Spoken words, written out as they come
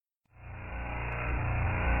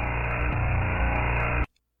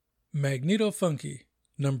Magneto Funky,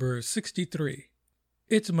 number 63.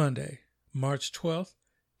 It's Monday, March 12th,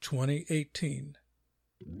 2018.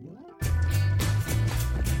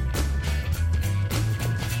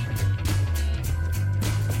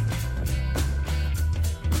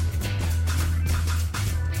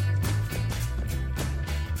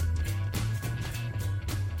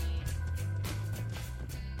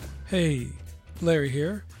 Hey, Larry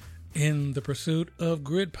here, in the pursuit of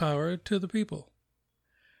grid power to the people.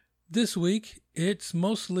 This week, it's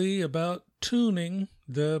mostly about tuning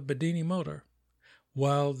the Bedini motor,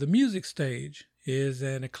 while the music stage is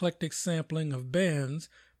an eclectic sampling of bands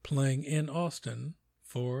playing in Austin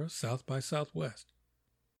for South by Southwest.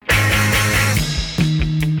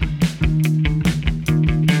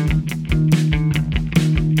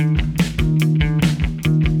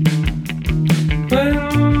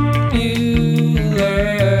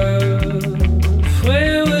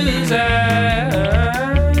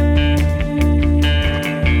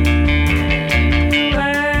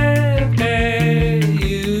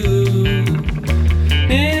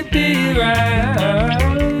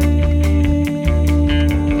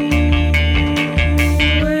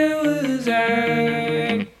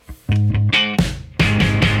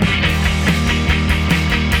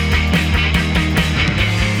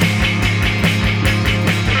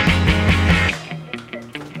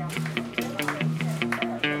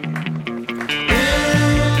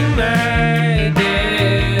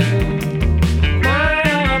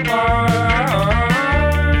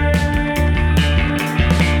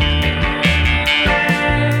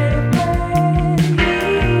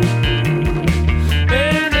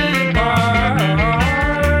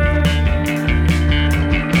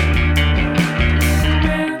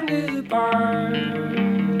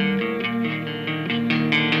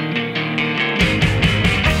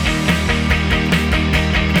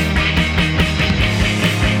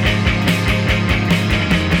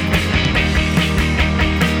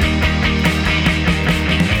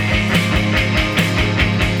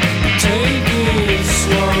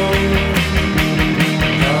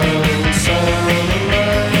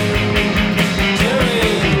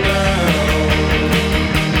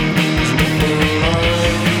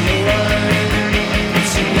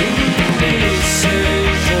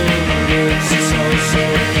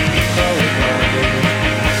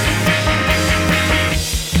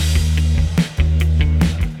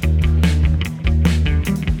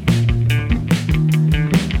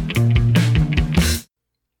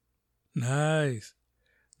 Nice.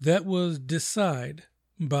 That was Decide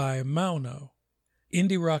by Mauno,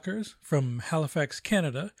 indie rockers from Halifax,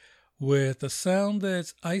 Canada, with a sound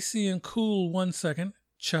that's icy and cool one second,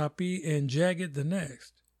 choppy and jagged the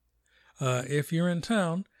next. If you're in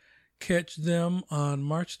town, catch them on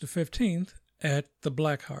March the 15th at the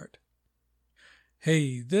Blackheart.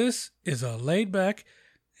 Hey, this is a laid-back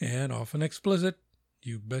and often explicit,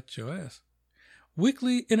 you bet your ass,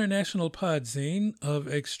 weekly international podzine of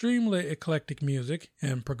extremely eclectic music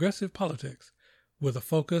and progressive politics, with a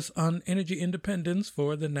focus on energy independence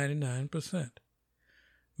for the 99%.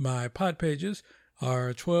 My pod pages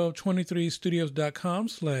are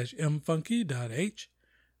 1223studios.com/mfunky.h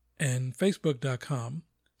and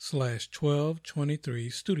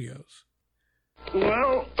facebook.com/1223studios.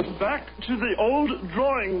 Well, back to the old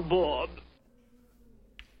drawing board.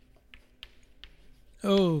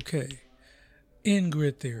 Okay. In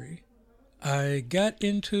grid theory, I got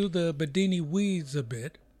into the Bedini weeds a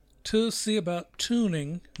bit to see about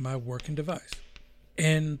tuning my working device.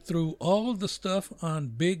 And through all of the stuff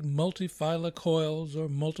on big multi-filer coils or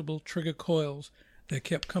multiple trigger coils that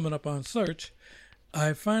kept coming up on search,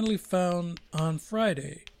 I finally found on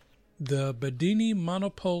Friday the Bedini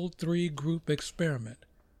Monopole 3 Group Experiment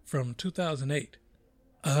from 2008,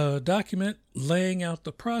 a document laying out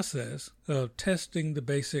the process of testing the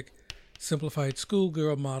basic simplified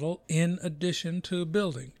schoolgirl model in addition to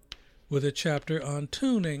building, with a chapter on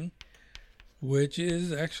tuning, which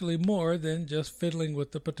is actually more than just fiddling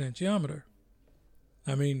with the potentiometer.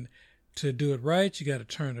 I mean, to do it right, you got to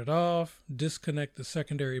turn it off, disconnect the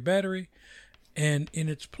secondary battery, and in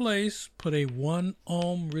its place, put a 1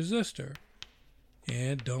 ohm resistor.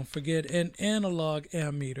 And don't forget an analog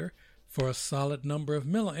ammeter for a solid number of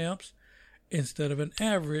milliamps instead of an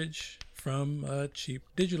average from a cheap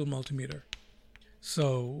digital multimeter.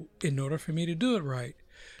 So, in order for me to do it right,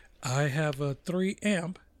 I have a 3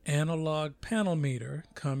 amp analog panel meter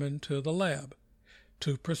coming to the lab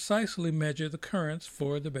to precisely measure the currents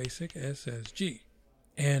for the basic SSG.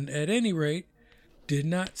 And at any rate, did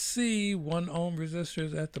not see 1 ohm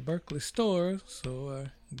resistors at the Berkeley store, so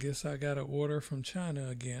I guess I got to order from China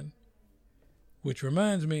again. Which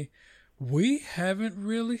reminds me, We haven't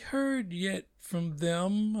really heard yet from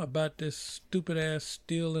them about this stupid-ass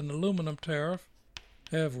steel and aluminum tariff,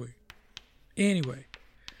 have we? Anyway,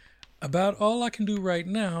 about all I can do right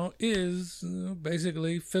now is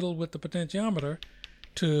basically fiddle with the potentiometer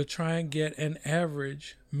to try and get an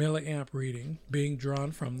average milliamp reading being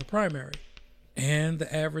drawn from the primary and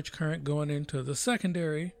the average current going into the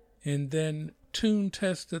secondary, and then tune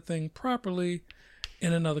test the thing properly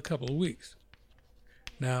in another couple of weeks.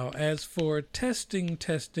 Now, as for testing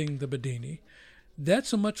the Bedini,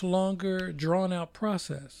 that's a much longer, drawn-out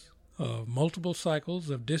process of multiple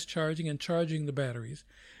cycles of discharging and charging the batteries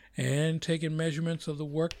and taking measurements of the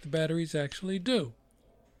work the batteries actually do,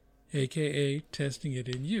 aka testing it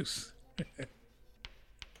in use.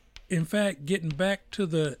 In fact, getting back to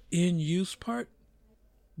the in-use part,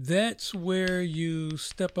 that's where you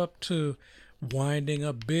step up to winding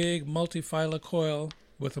a big multifilar coil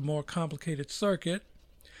with a more complicated circuit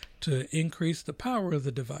to increase the power of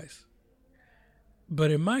the device.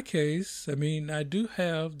 But in my case, I do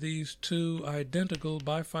have these two identical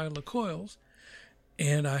bifilar coils,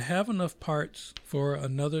 and I have enough parts for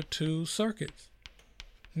another 2 circuits.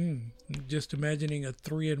 Just imagining a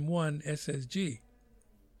 3-in-1 SSG.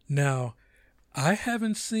 Now, I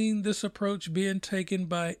haven't seen this approach being taken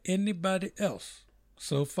by anybody else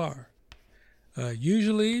so far.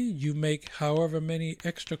 Usually, you make however many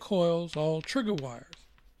extra coils all trigger wires.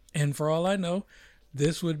 And for all I know,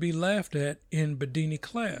 this would be laughed at in Bedini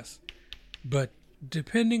class. But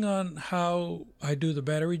depending on how I do the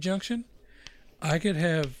battery junction, I could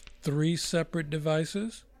have 3 separate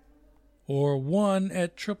devices or 1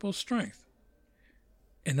 at triple strength.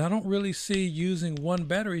 And I don't really see using 1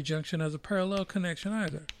 battery junction as a parallel connection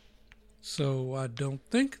either. So I don't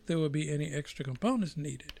think there would be any extra components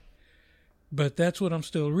needed. But that's what I'm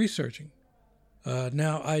still researching.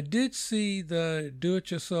 Now, I did see the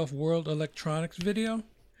Do-It-Yourself World Electronics video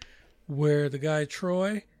where the guy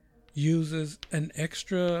Troy uses an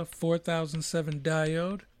extra 4007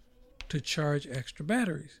 diode to charge extra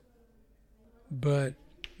batteries. But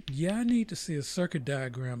yeah, I need to see a circuit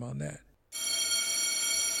diagram on that.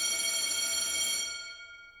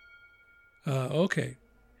 Okay.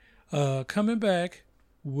 Coming back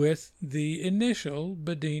with the initial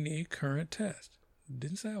Bedini current test.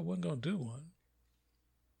 Didn't say I wasn't going to do one.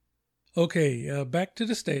 Okay, back to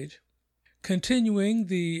the stage. Continuing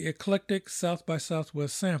the eclectic South by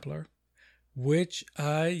Southwest sampler, which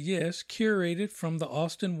I, curated from the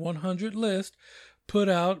Austin 100 list put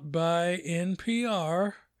out by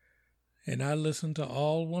NPR, and I listened to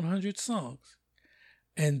all 100 songs.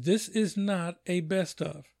 And this is not a best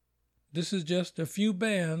of. This is just a few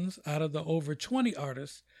bands out of the over 20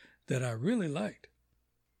 artists that I really liked.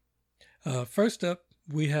 First up,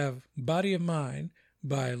 we have Body of Mine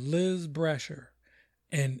by Liz Brasher,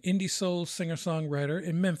 an indie soul singer-songwriter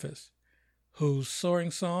in Memphis, whose soaring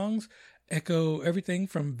songs echo everything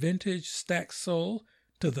from vintage Stax soul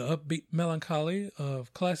to the upbeat melancholy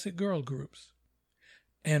of classic girl groups.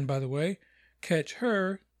 And by the way, catch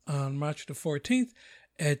her on March the 14th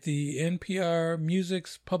at the NPR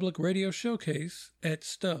Music's Public Radio Showcase at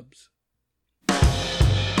Stubbs.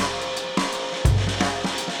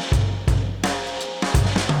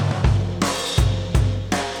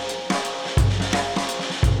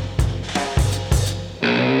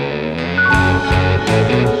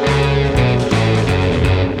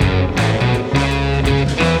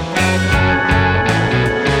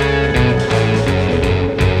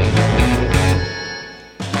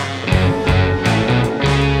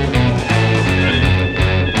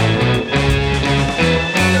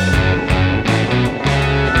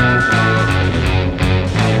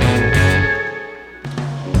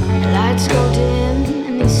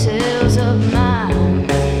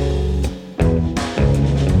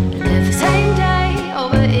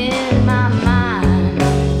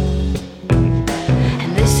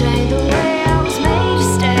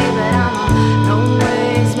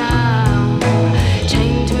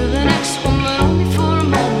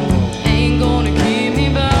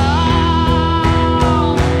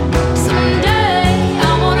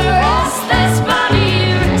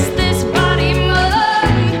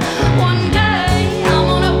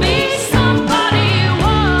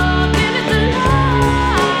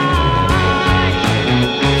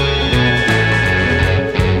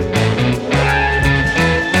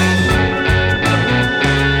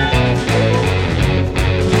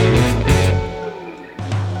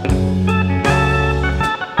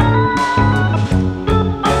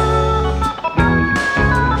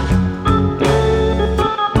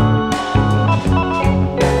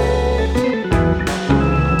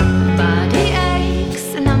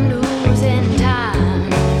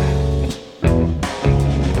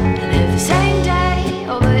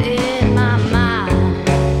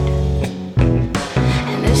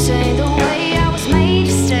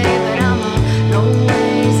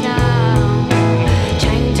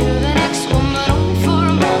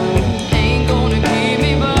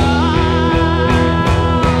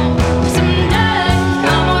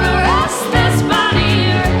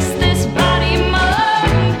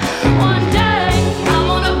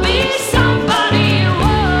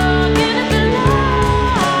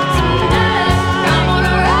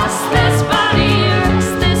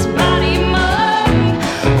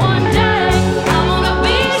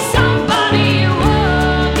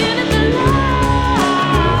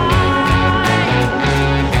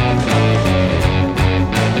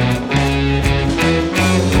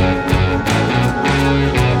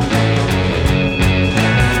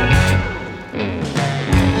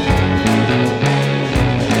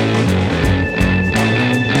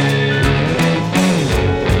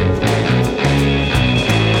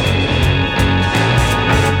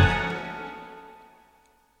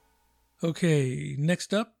 Okay,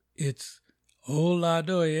 next up, it's Ola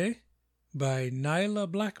Doye by Nyla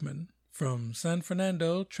Blackman from San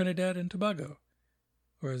Fernando, Trinidad and Tobago.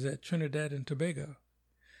 Or is that Trinidad and Tobago?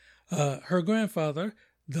 Her grandfather,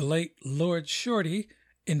 the late Lord Shorty,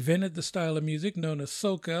 invented the style of music known as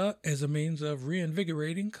soca as a means of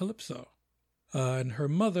reinvigorating calypso. And her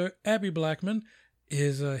mother, Abby Blackman,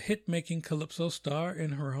 is a hit-making calypso star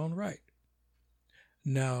in her own right.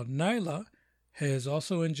 Now, Nyla has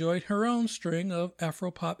also enjoyed her own string of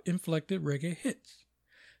Afropop-inflected reggae hits.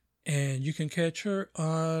 And you can catch her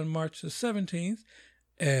on March the 17th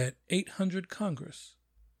at 800 Congress.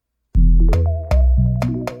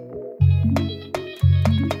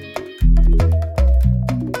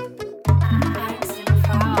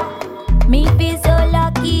 Me feel so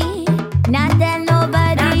lucky, not tell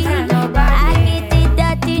nobody. I get it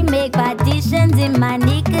dirty, make partitions in my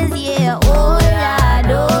knickers, yeah. Oh, Lord,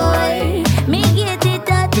 oh. Me get it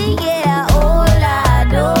dirty, yeah. Oh,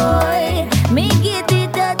 Lord, oh. Me get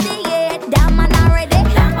it dirty, yeah. Damn, man, already.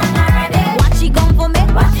 Watch she come for me.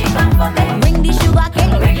 Bring the sugar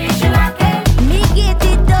cane. Me get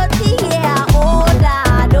it dirty, yeah. Oh,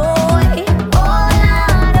 Lord, oh. Oh,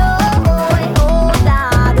 Lord, oh. Oh,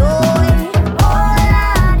 Lord,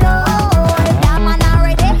 oh. Damn, man,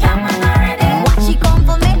 already. Watch she come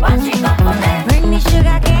for me. Bring the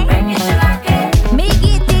sugar cane. Me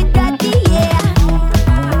get it dirty, yeah.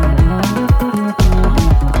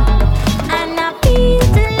 And I feel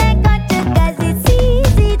to let go to, 'cause it's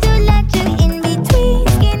easy to let you in between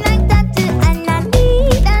skin like tattoo. And I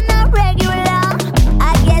need an regular.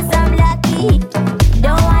 I guess I'm lucky.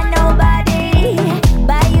 Don't want nobody,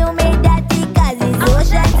 but you made that tea, 'cause it's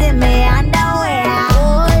ocean to me underwear.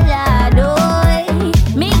 Oh, Lord, oh.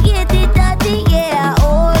 Me get it dirty, yeah.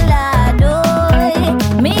 Oh, Lord,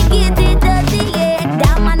 oh. Me get it dirty, yeah.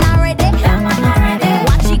 Damn, man, already.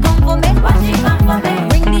 Watch she come for me.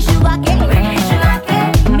 Bring the sugar cane.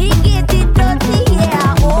 Me get it dirty,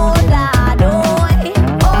 yeah. Oh, Lord, oh.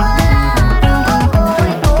 Oh, Lord, oh.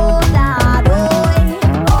 Oh, Lord, oh.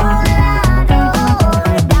 Oh, Lord, oh.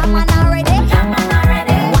 Damn, man, already.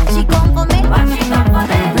 Watch she come for me.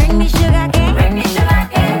 Bring the sugar cane.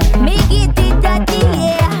 Me get it dirty,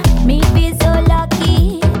 yeah. Me feel so lucky,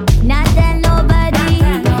 not tell nobody.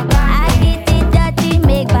 I get it dirty,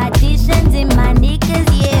 make partitions in my knickers,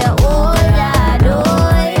 yeah. Oh, Lord,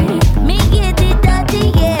 oh. Me get it dirty,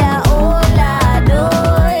 yeah. Oh, Lord,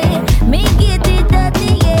 oh. Me get it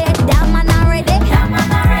dirty, yeah. Damn, man, already.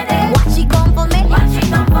 Watch she come for me.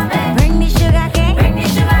 Bring the sugar cane.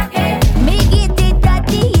 Me get it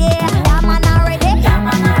dirty, yeah. Damn, man, already.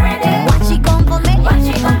 Watch she come for me.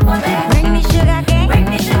 Bring the sugar cane.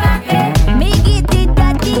 Me get it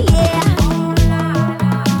dirty, yeah.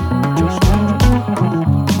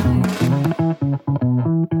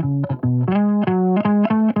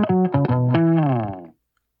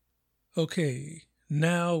 Okay,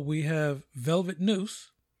 now we have Velvet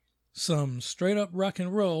Noose, some straight up rock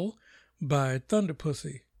and roll by Thunder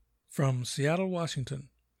Pussy from Seattle, Washington.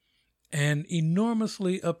 An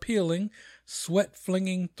enormously appealing, sweat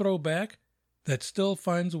flinging throwback that still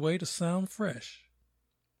finds a way to sound fresh.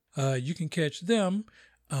 You can catch them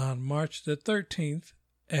on March the 13th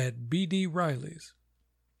at B.D. Riley's.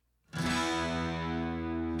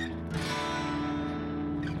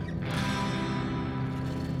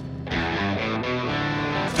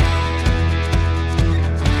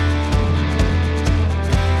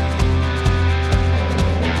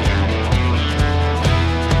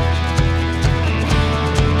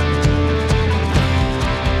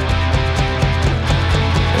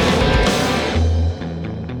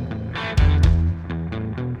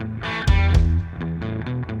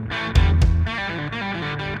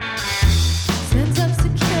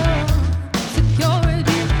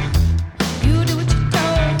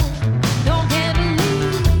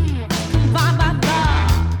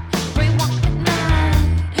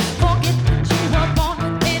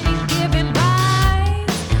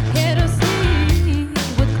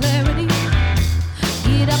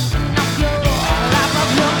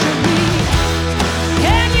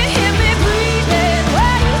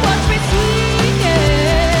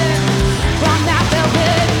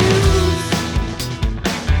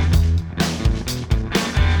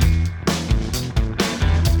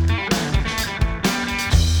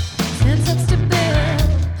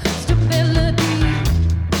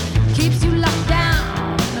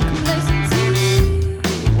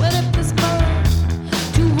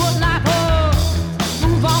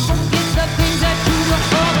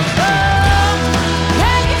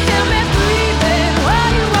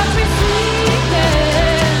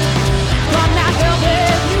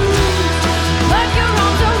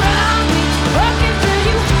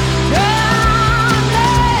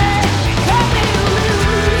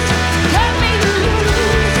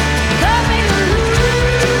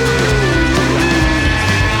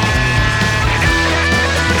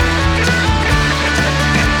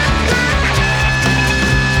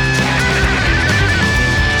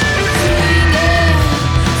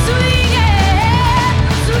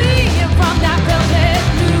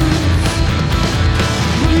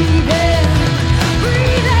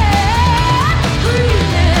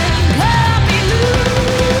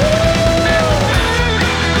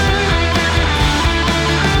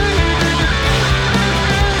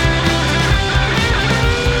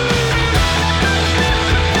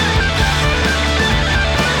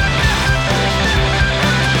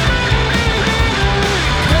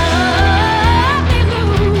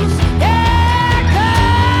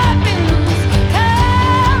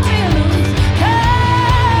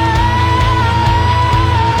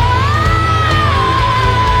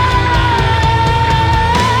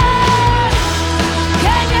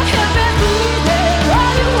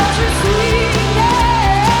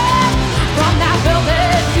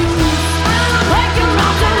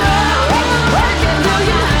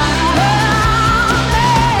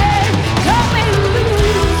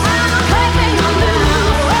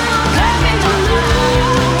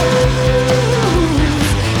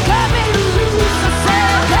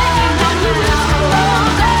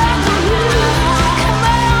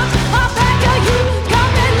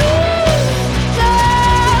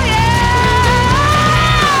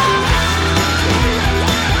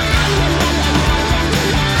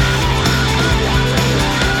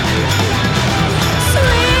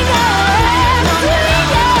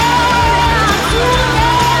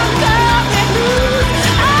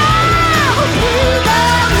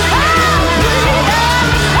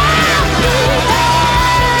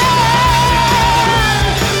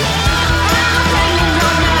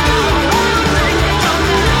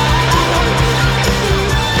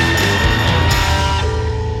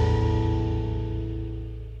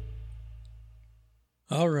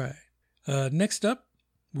 Next up,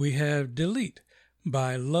 we have Delete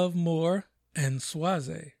by Love More and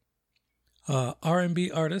Swaze, R&B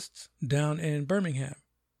artists down in Birmingham.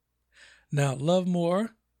 Now, Love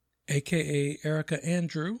More, aka Erica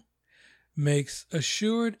Andrew, makes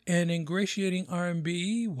assured and ingratiating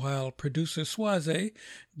R&B, while producer Swaze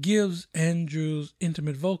gives Andrew's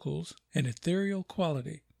intimate vocals an ethereal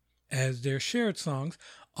quality, as their shared songs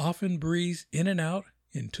often breeze in and out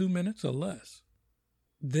in 2 minutes or less.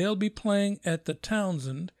 They'll be playing at the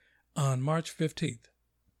Townsend on March 15th.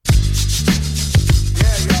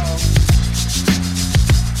 Yeah, y'all.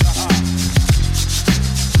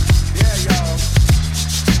 Yeah, y'all.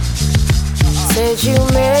 Said you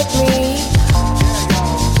make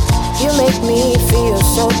me feel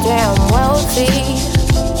so damn wealthy,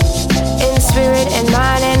 in spirit and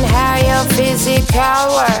mind and how your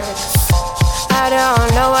physical works. I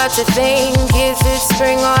don't know what to think. Is it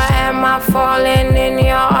spring or am I falling in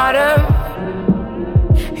your autumn?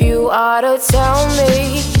 You ought to tell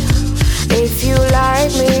me if you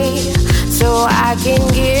like me, so I can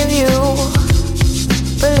give you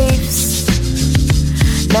beliefs.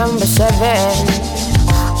 Number 7,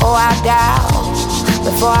 oh I doubt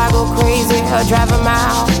before I go crazy or drive a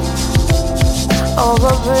mile over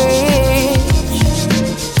a bridge.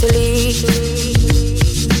 Delete.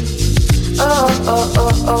 Oh, oh,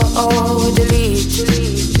 oh, oh, oh, delete.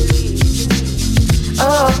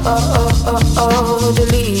 Oh, oh, oh, oh, oh,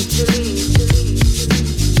 delete.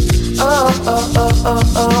 Oh, oh, oh, oh,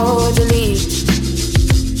 oh, delete.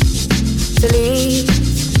 Delete.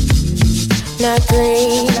 Not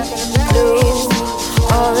green, blue,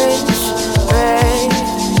 orange, red,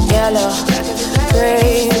 yellow,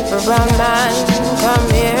 gray, brown man, come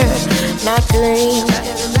here. Not green,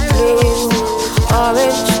 blue,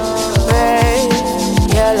 orange, red,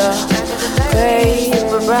 yellow, gray,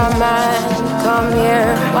 brown man, come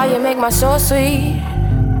here. Why you make my soul sweet?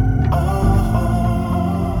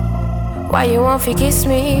 Why you won't kiss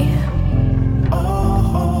me?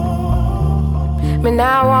 Me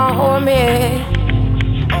now want hold me,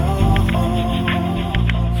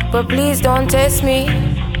 but please don't test me.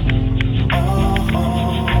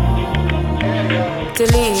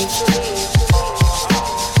 Delete.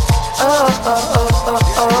 Oh, oh, oh, oh,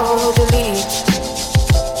 oh, delete.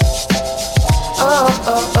 Oh,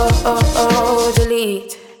 oh, oh, oh, oh,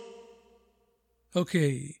 delete.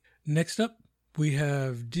 Okay, next up, we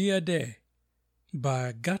have Dia De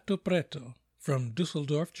by Gato Preto from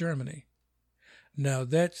Dusseldorf, Germany. Now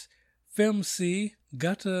that's Femc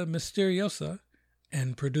Gata Misteriosa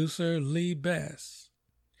and producer Lee Bass.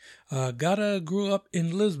 Gata grew up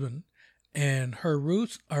in Lisbon and her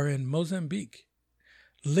roots are in Mozambique.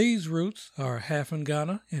 Lee's roots are half in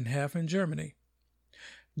Ghana and half in Germany.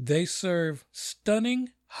 They serve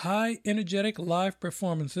stunning, high energetic live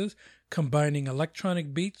performances combining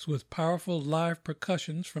electronic beats with powerful live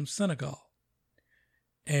percussions from Senegal.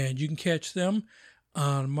 And you can catch them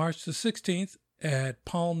on March the 16th at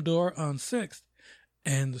Palme d'Or on 6th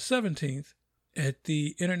and the 17th at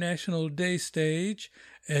the International Day Stage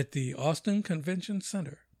at the Austin Convention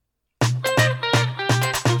Center.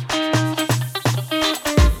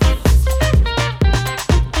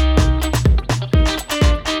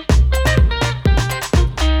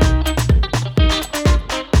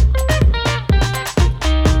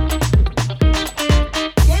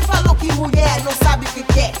 Quem falou que mulher não sabe o que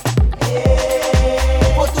quer?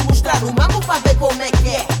 Vou te mostrar o mambo pra ver como é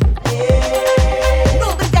que é.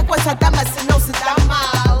 Não brinca com essa dama senão se dá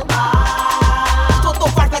mal. Tô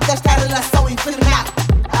farta desta relação infernal.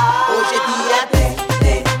 Hoje é dia D,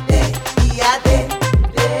 dia D.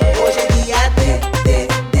 Hoje é dia D,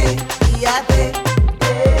 dia D.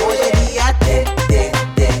 Hoje é dia D,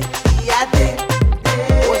 dia D.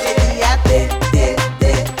 Hoje é dia D, dia D.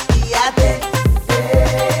 Dia D,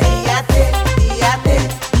 dia D, dia D.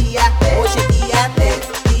 Hoje é dia D,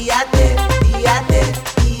 dia D, dia D.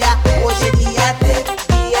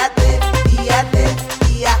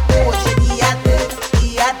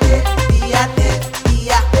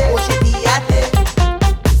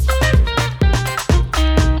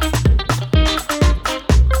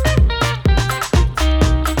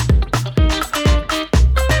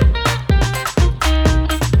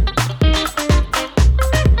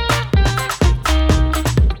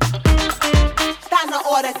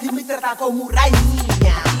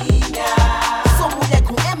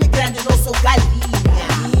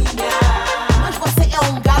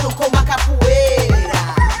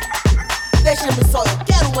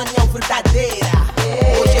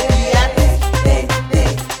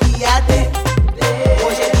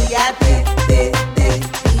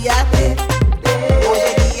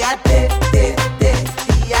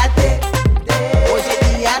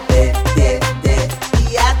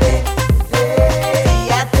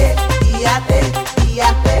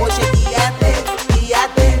 hoje é dia D, dia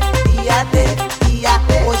D, dia D, dia,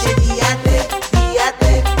 hoje é dia D, dia D,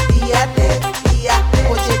 dia D, dia,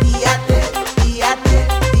 hoje é dia D, dia D,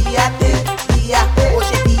 dia D, dia,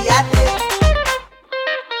 hoje é dia D.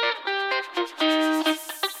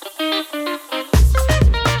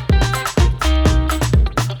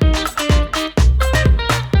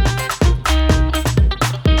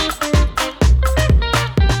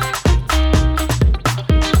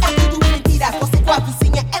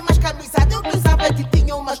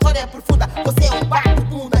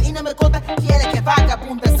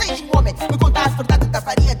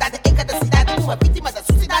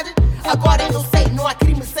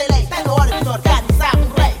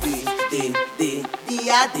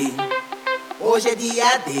 Hoje é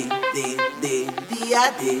dia D, D, D, dia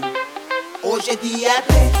D. Hoje é dia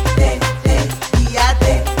D, D, D, dia D.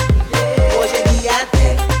 Hoje é dia D,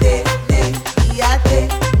 D, D, dia D.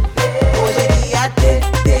 Hoje é dia D,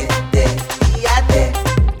 D, D, dia D.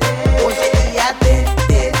 Hoje é dia D,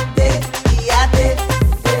 D, D, dia D.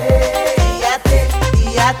 Dia D,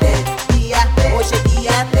 dia D, dia. Hoje é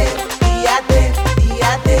dia D, dia D,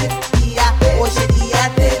 dia D, dia. Hoje é dia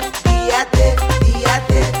D, dia D, dia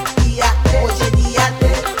D, dia. Hoje é dia D,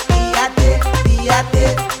 dia D, dia D,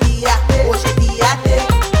 dia. Hoje é dia D.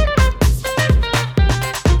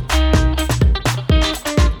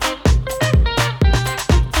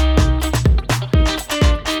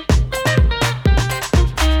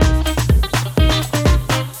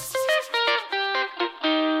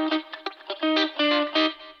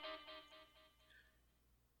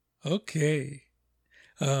 Okay.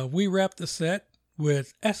 We wrap the set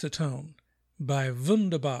with Acetone by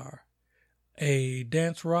Wunderbar, a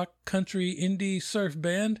dance rock country indie surf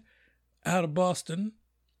band out of Boston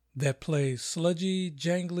that plays sludgy,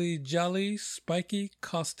 jangly, jolly, spiky,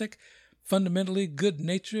 caustic, fundamentally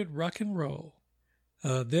good-natured rock and roll.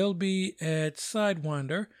 They'll be at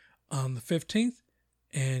Sidewinder on the 15th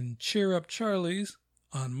and Cheer Up Charlie's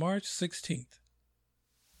on March 16th.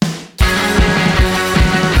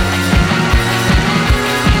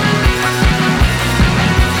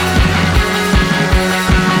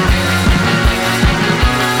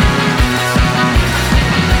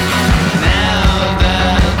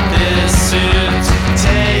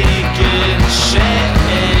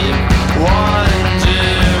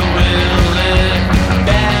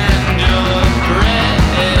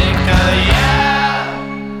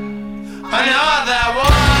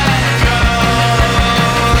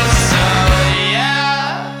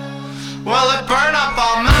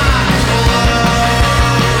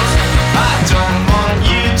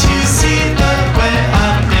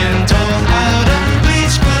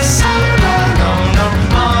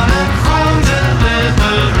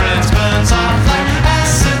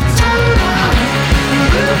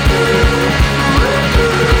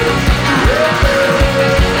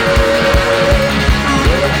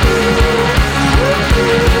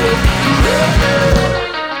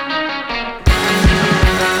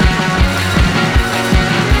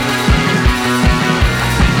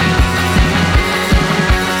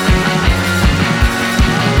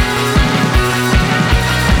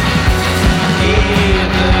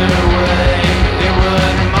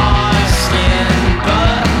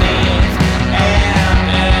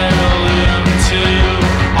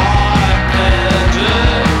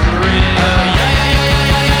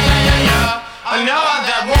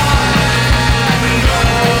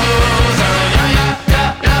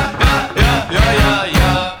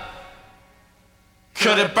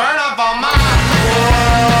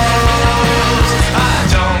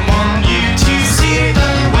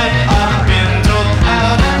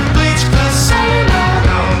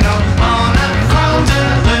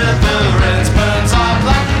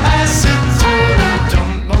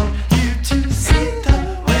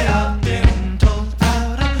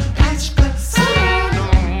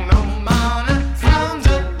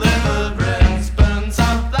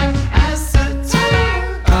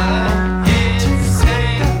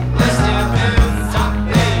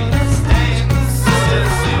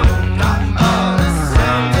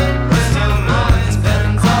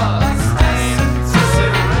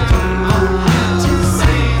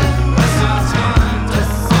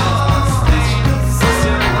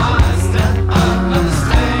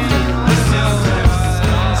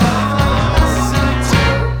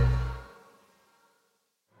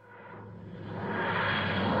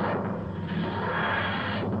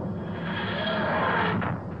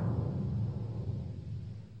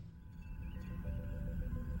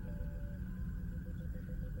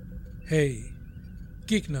 Hey,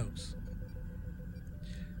 Geek Notes.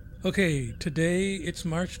 Okay, today it's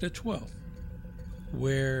March the 12th.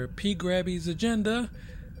 where P. Grabby's agenda,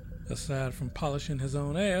 aside from polishing his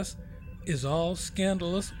own ass, is all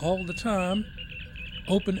scandalous all the time,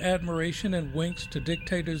 open admiration and winks to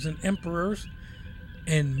dictators and emperors,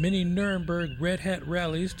 and many Nuremberg red hat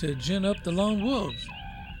rallies to gin up the lone wolves.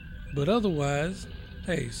 But otherwise,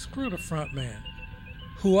 hey, screw the front man,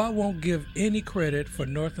 who I won't give any credit for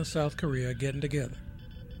North and South Korea getting together.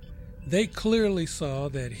 They clearly saw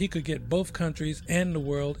that he could get both countries and the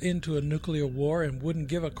world into a nuclear war and wouldn't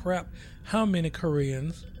give a crap how many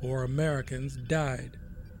Koreans or Americans died.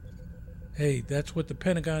 Hey, that's what the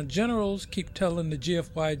Pentagon generals keep telling the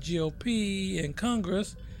GFY GOP in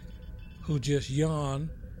Congress, who just yawn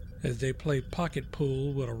as they play pocket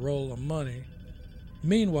pool with a roll of money.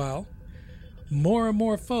 Meanwhile, more and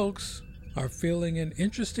more folks are feeling an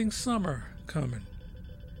interesting summer coming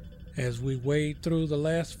as we wade through the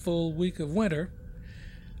last full week of winter,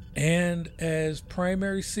 and as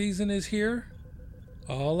primary season is here,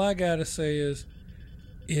 all I gotta say is,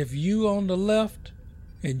 if you on the left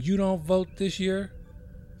and you don't vote this year,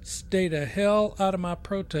 stay the hell out of my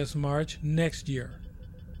protest march next year.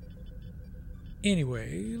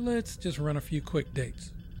 Anyway, let's just run a few quick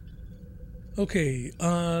dates. Okay,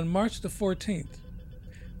 on March the 14th,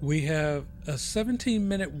 we have a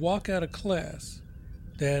 17-minute walk out of class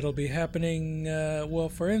that'll be happening,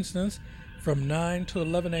 for instance, from 9 to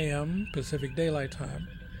 11 a.m. Pacific Daylight Time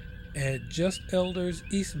at Just Elders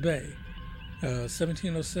East Bay,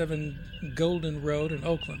 1707 Golden Road in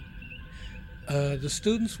Oakland. The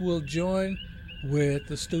students will join with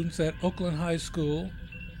the students at Oakland High School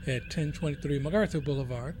at 1023 MacArthur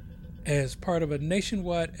Boulevard as part of a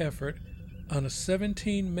nationwide effort on a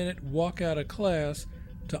 17-minute walk out of class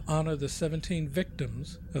to honor the 17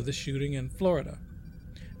 victims of the shooting in Florida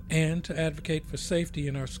and to advocate for safety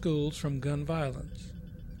in our schools from gun violence.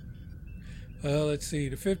 Let's see,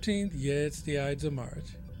 the 15th, yeah, it's the Ides of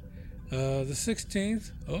March. The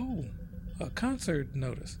 16th, a concert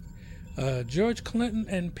notice. George Clinton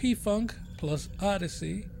and P-Funk plus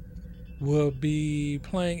Odyssey will be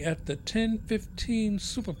playing at the 1015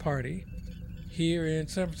 Super Party here in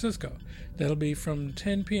San Francisco. That'll be from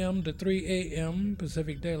 10 p.m. to 3 a.m.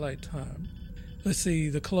 Pacific Daylight Time. Let's see,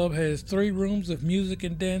 the club has 3 rooms of music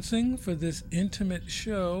and dancing for this intimate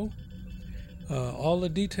show. All the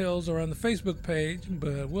details are on the Facebook page,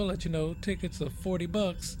 but we'll let you know tickets are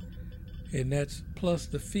 $40, and that's plus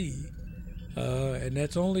the fee. And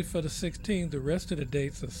that's only for the 16th. The rest of the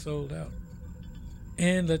dates are sold out.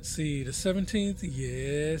 And let's see, the 17th,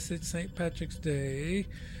 yes, it's St. Patrick's Day.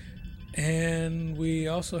 And we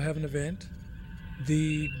also have an event,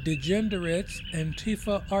 the Degenerates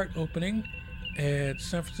Antifa art opening at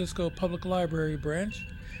San Francisco Public Library branch,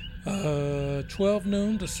 12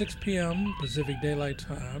 noon to 6 p.m. Pacific Daylight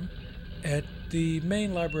Time at the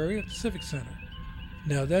main library at the Civic Center.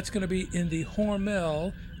 Now that's going to be in the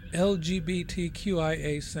Hormel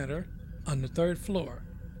LGBTQIA Center on the 3rd floor,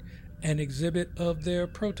 an exhibit of their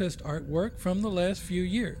protest artwork from the last few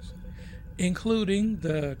years, including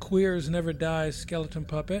the Queers Never Die skeleton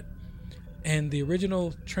puppet and the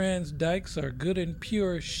original Trans Dykes Are Good and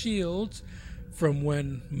Pure shields from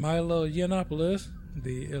when Milo Yiannopoulos,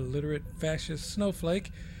 the illiterate fascist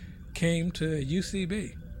snowflake, came to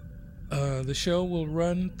UCB. The show will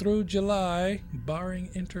run through July, barring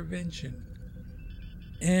intervention.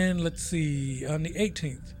 And let's see, on the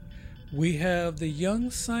 18th, we have the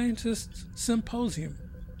Young Scientists Symposium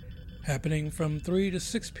happening from 3 to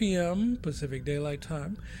 6 p.m. Pacific Daylight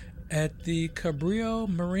Time at the Cabrillo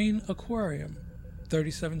Marine Aquarium,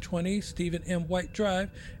 3720 Stephen M. White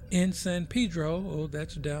Drive in San Pedro,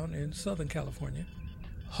 that's down in Southern California,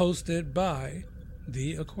 hosted by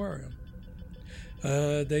the aquarium.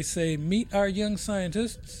 They say, meet our young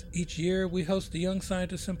scientists. Each year we host the Young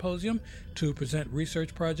Scientist Symposium to present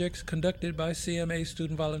research projects conducted by CMA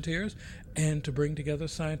student volunteers and to bring together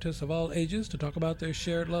scientists of all ages to talk about their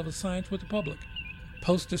shared love of science with the public.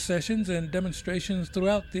 Poster sessions and demonstrations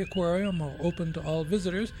throughout the aquarium are open to all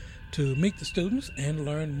visitors to meet the students and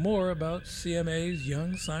learn more about CMA's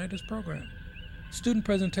Young Scientist program. Student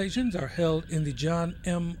presentations are held in the John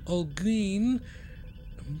M. Olguin,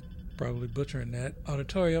 I'm probably butchering that,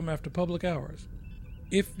 auditorium after public hours.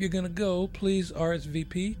 If you're going to go, please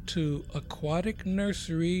RSVP to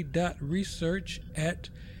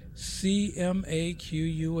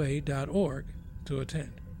aquaticnursery.research@cmaqua.org to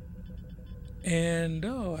attend. And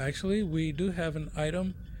actually, we do have an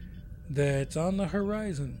item that's on the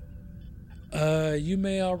horizon. You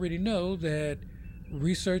may already know that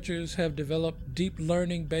researchers have developed deep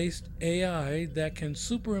learning based AI that can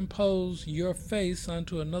superimpose your face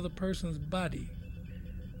onto another person's body.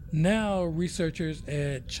 Now, researchers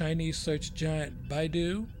at Chinese search giant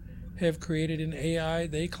Baidu have created an AI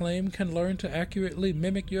they claim can learn to accurately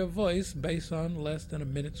mimic your voice based on less than a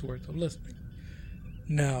minute's worth of listening.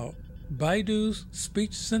 Now, Baidu's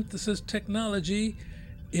speech synthesis technology,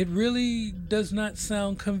 it really does not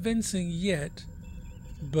sound convincing yet,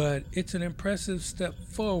 but it's an impressive step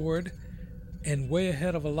forward and way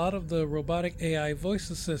ahead of a lot of the robotic AI voice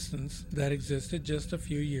assistants that existed just a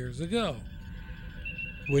few years ago.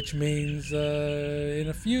 Which means in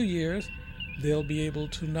a few years, they'll be able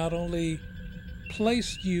to not only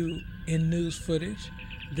place you in news footage,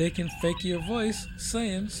 they can fake your voice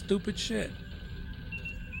saying stupid shit.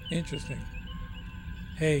 Interesting.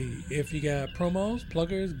 Hey, if you got promos,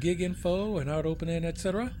 pluggers, gig info, and art opening,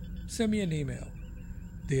 etc., send me an email.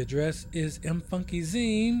 The address is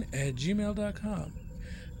mfunkyzine@gmail.com.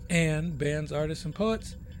 And bands, artists, and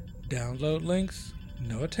poets, download links,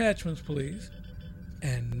 no attachments please,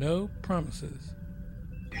 and no promises.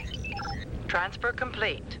 Transfer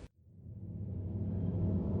complete.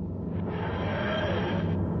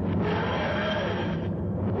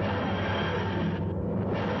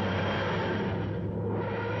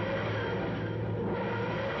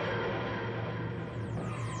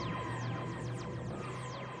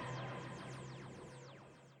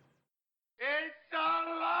 It's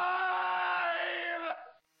alive!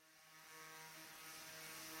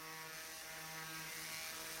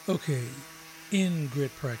 Okay, in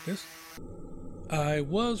grit practice, I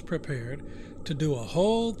was prepared to do a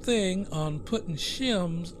whole thing on putting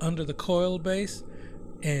shims under the coil base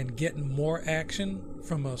and getting more action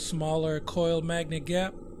from a smaller coil magnet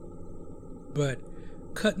gap, but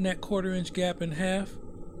cutting that 1/4 inch gap in half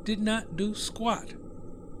did not do squat.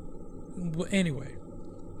 Well, anyway,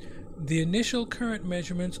 the initial current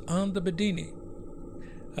measurements on the Bedini,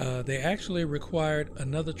 they actually required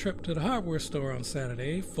another trip to the hardware store on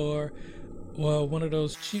Saturday for one of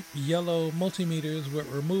those cheap yellow multimeters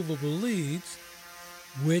with removable leads,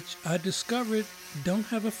 which I discovered don't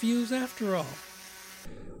have a fuse after all.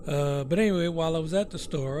 But anyway, while I was at the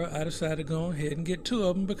store, I decided to go ahead and get 2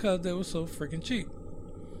 of them because they were so freaking cheap.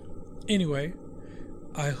 Anyway,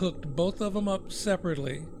 I hooked both of them up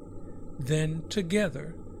separately, then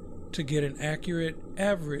together to get an accurate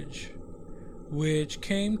average, which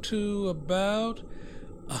came to about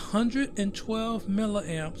 112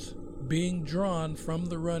 milliamps being drawn from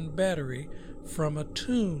the run battery from a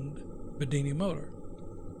tuned Bedini motor.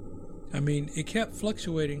 I mean, it kept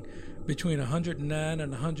fluctuating between 109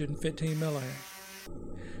 and 115 milliamps,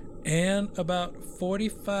 and about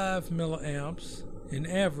 45 milliamps in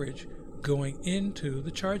average going into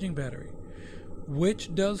the charging battery,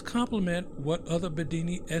 which does complement what other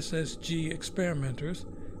Bedini SSG experimenters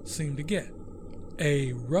seem to get.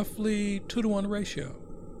 A roughly 2-to-1 ratio.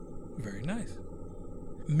 Very nice.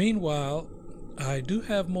 Meanwhile, I do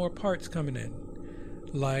have more parts coming in,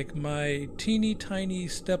 like my teeny tiny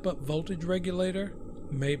step-up voltage regulator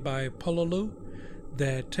made by Pololu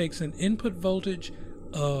that takes an input voltage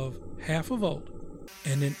of 1/2 volt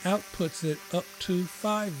and then outputs it up to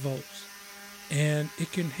 5 volts, and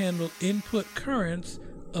it can handle input currents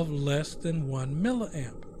of less than 1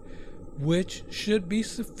 milliamp, which should be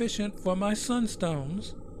sufficient for my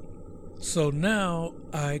Sunstones. So now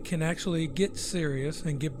I can actually get serious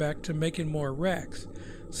and get back to making more racks,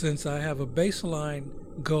 since I have a baseline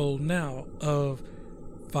goal now of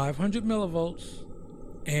 500 millivolts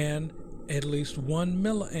and at least 1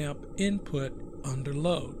 milliamp input under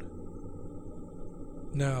load.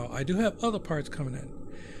 Now, I do have other parts coming in.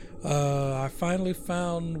 I finally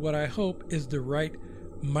found what I hope is the right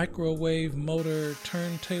microwave motor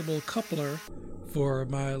turntable coupler for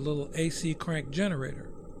my little AC crank generator.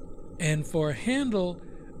 And for a handle,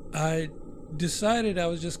 I decided I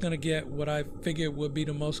was just going to get what I figured would be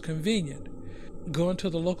the most convenient. Going to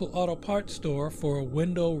the local auto parts store for a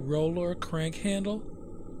window roller crank handle,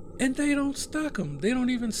 and they don't stock them. They don't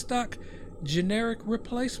even stock generic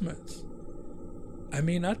replacements. I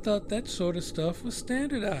mean, I thought that sort of stuff was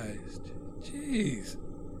standardized. Jeez.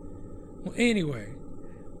 Well, anyway,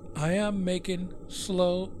 I am making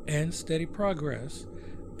slow and steady progress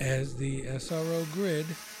as the SRO grid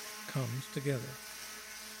comes together.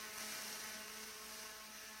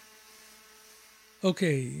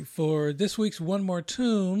 Okay, for this week's One More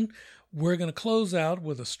Tune, we're going to close out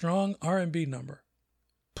with a strong R&B number,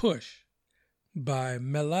 Push, by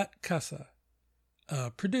Melat Kasa,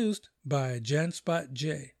 produced by Janspot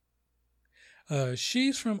J.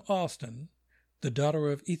 She's from Austin, the daughter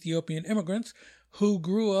of Ethiopian immigrants who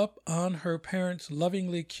grew up on her parents'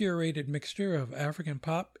 lovingly curated mixture of African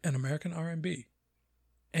pop and American R&B.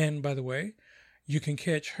 And by the way, you can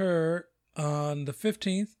catch her on the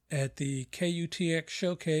 15th at the KUTX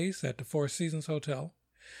Showcase at the Four Seasons Hotel.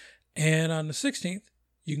 And on the 16th,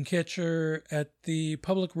 you can catch her at the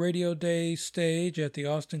Public Radio Day stage at the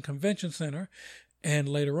Austin Convention Center, and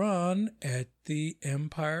later on at the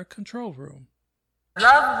Empire Control Room.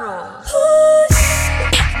 Love rules.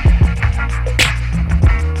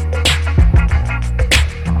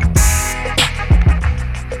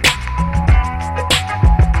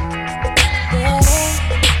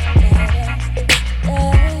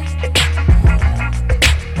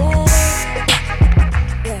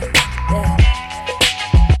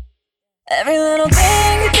 Every little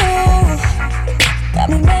thing you do got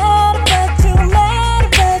me mad about you, mad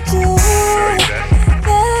about you,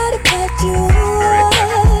 mad about you.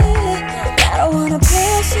 I don't wanna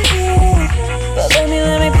pressure you, but let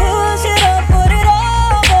me push it up, put it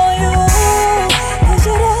up on you, push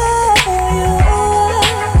it up on you.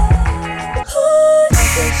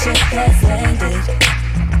 Rocket ship has landed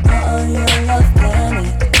on your love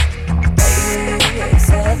planet. Will you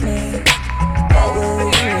accept me? Or will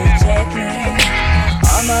you reject me?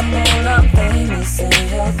 On my moon I'm famous, and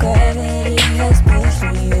your gravity has pushed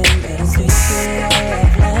me in. Better speak through your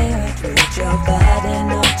love language, read your body,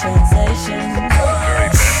 no translation.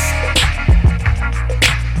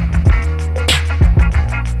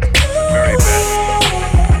 Very best.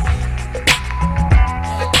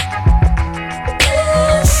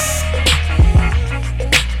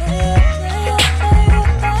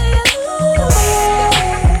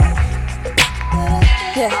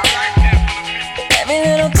 Every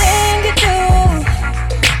little thing you do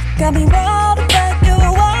got me wild about you,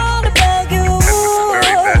 wild about you,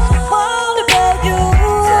 wild about you.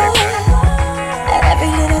 And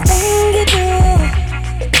every little thing you do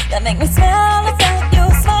that make me smile about you,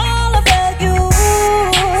 smile about you,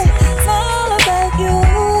 smile about you.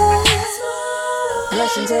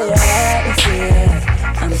 Blush into your atmosphere,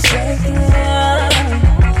 I'm shaking.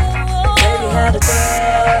 Baby, how to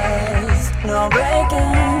does, no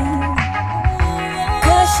breaking.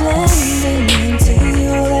 Crash landing into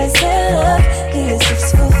you, they say love is just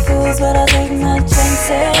for fools, but I take my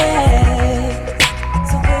chances.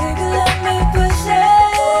 So baby, let me push it.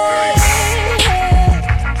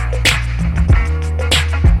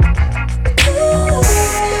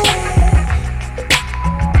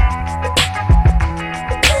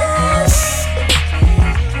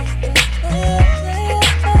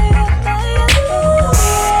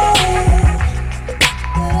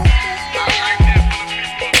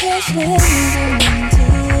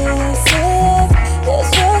 It's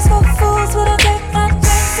just for fools, but I take my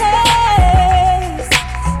chances.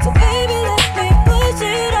 So baby, let me push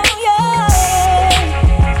it on you.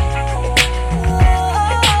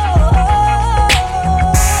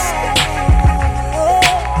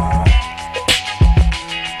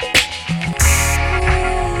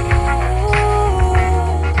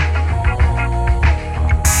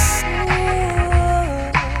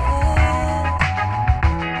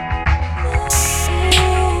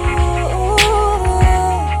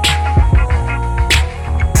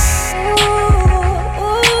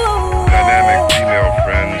 Dynamic female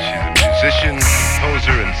friend. She's a musician,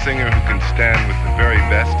 composer, and singer who can stand with the very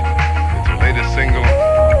best. It's her latest single.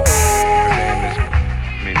 Her name is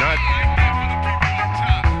Me Not.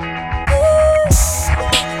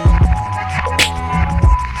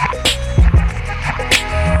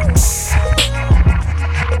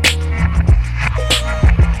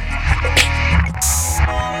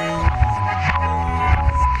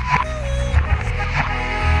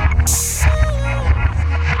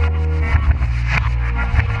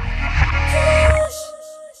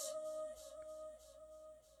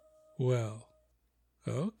 Well,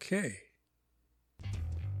 okay.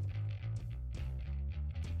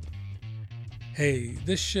 Hey,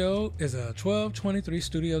 this show is a 1223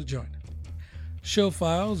 Studios joint. Show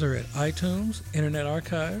files are at iTunes, Internet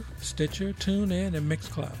Archive, Stitcher, TuneIn, and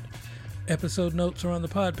Mixcloud. Episode notes are on the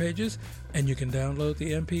pod pages, and you can download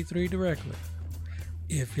the MP3 directly.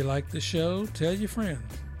 If you like the show, tell your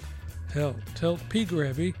friends. Hell, tell P.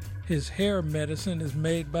 Grabby his hair medicine is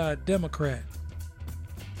made by a Democrat.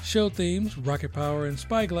 Show themes, Rocket Power and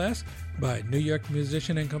Spyglass by New York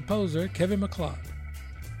musician and composer Kevin MacLeod.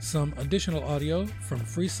 Some additional audio from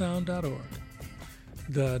freesound.org.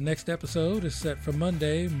 The next episode is set for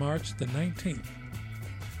Monday, March the 19th.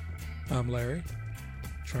 I'm Larry,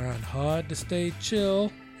 trying hard to stay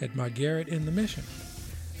chill at my garret in the Mission.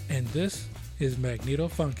 And this is Magneto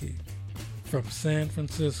Funky from San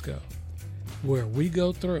Francisco, where we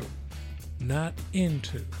go through, not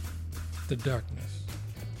into, the darkness.